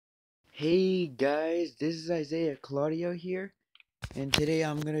Hey guys, this is Isaiah Claudio here, and today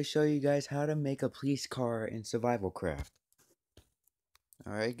I'm going to show you guys how to make a police car in Survivalcraft.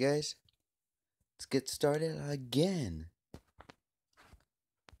 Alright guys, let's get started again.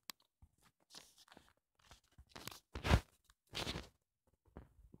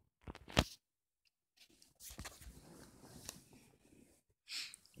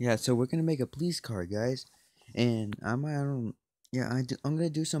 Yeah, so we're going to make a police car, guys, and I'm going to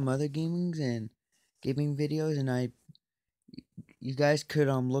do some other gaming videos, and you guys could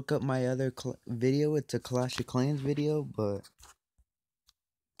look up my other video. It's a Clash of Clans video, but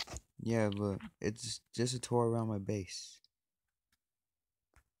yeah, but it's just a tour around my base.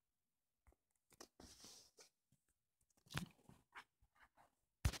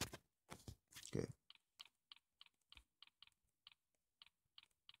 Okay.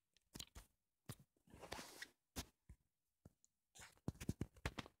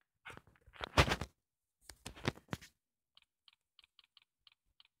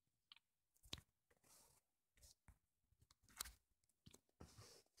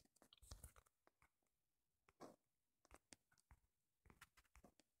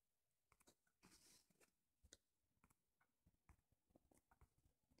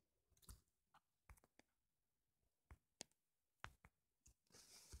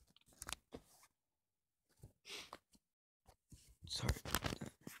 Sorry.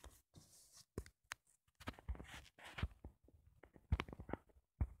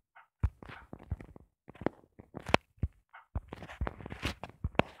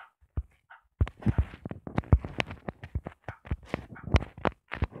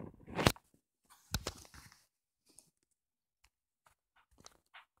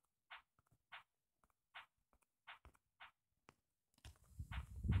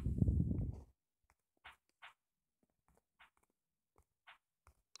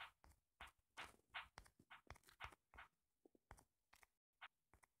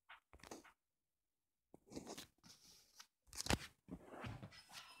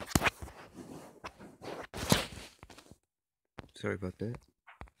 Sorry about that.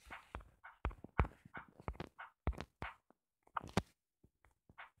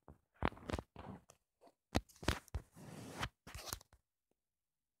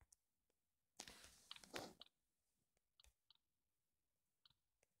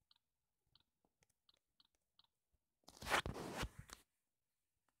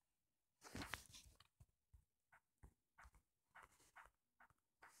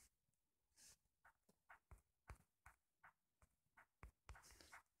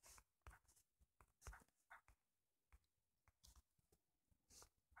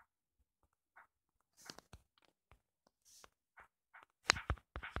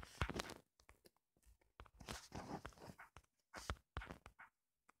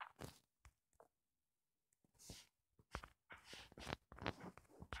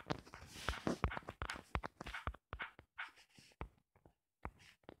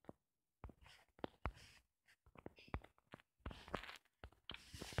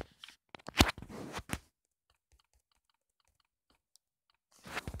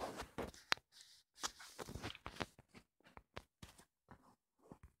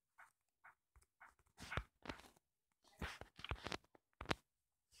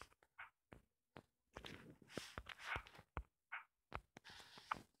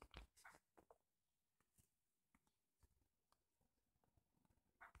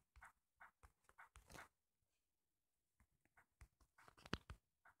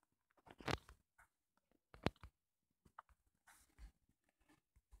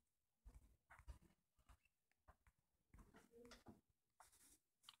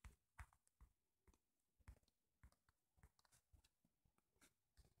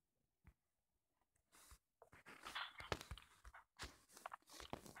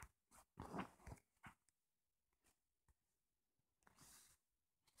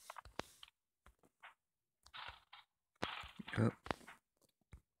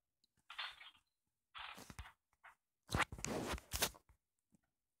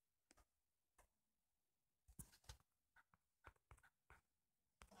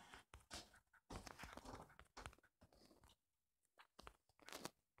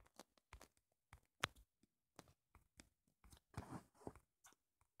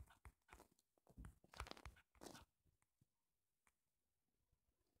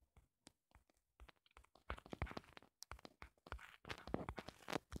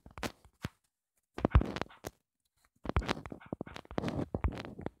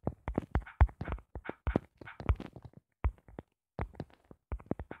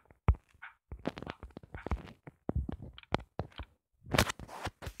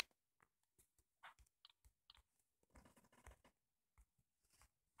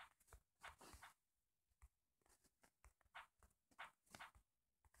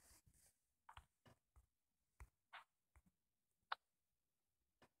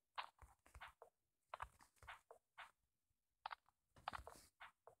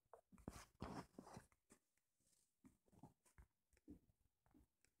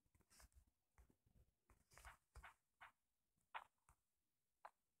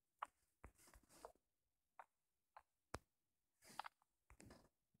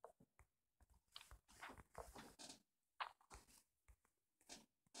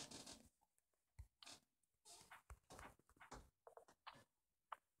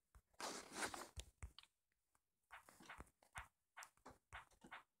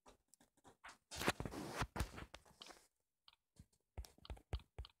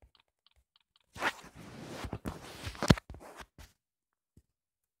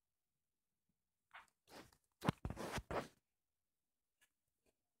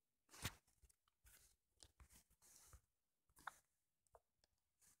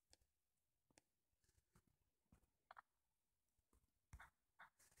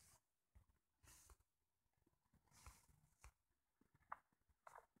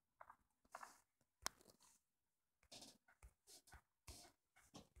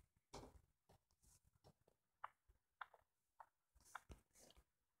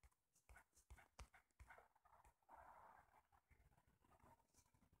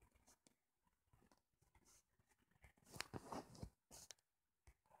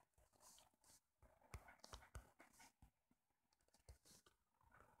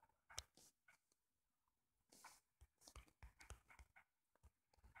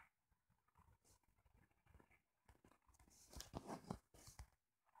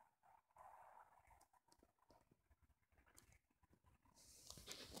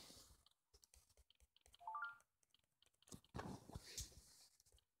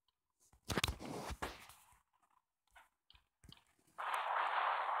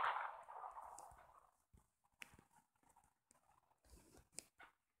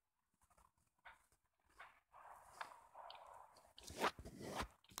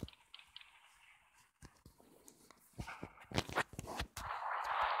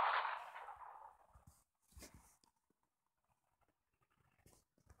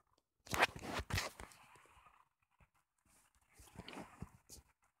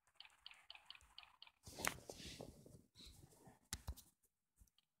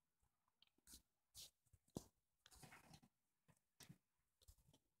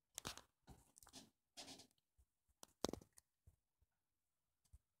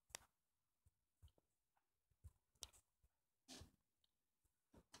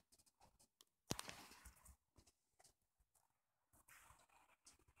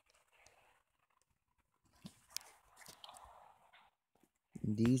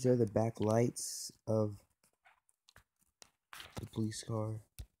 These are the back lights of the police car.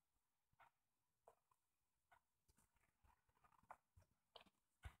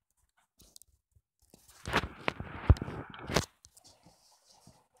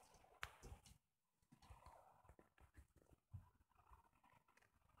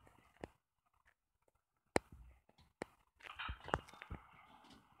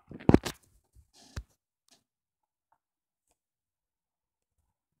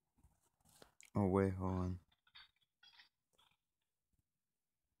 Oh wait, hold on.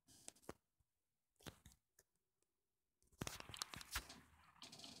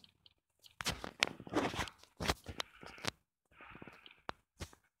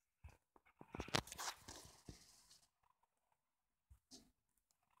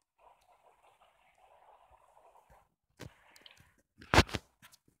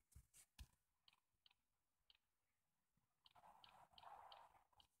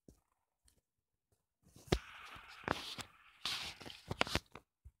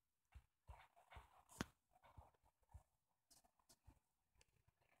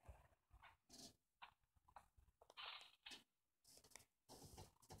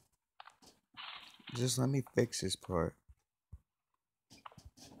 Just let me fix this part.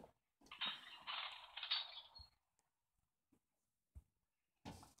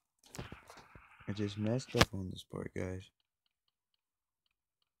 I just messed up on this part, guys.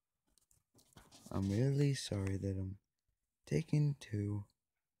 I'm really sorry that I'm taking too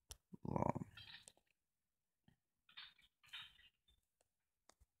long.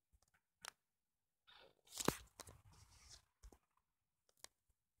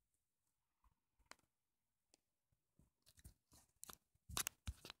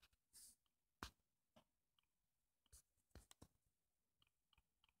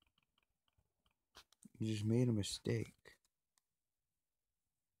 You just made a mistake.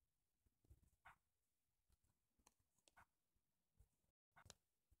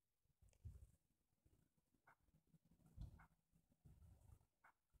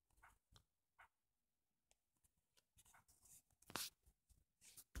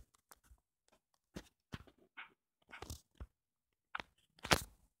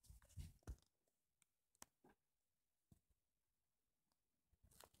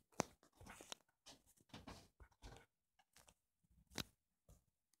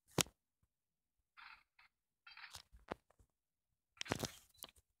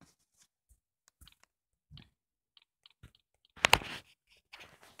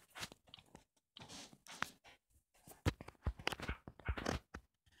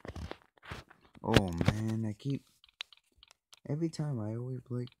 Oh man, every time I always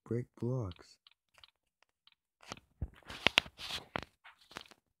break blocks.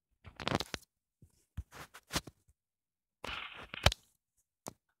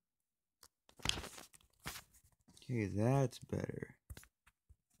 Okay, that's better.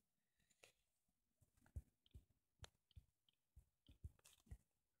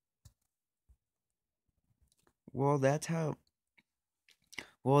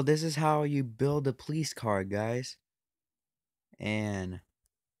 Well, this is how you build a police car, guys. And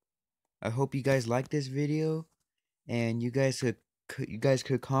I hope you guys like this video, and you guys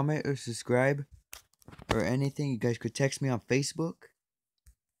could comment or subscribe or anything. You guys could text me on Facebook,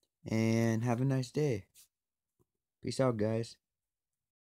 and have a nice day. Peace out, guys.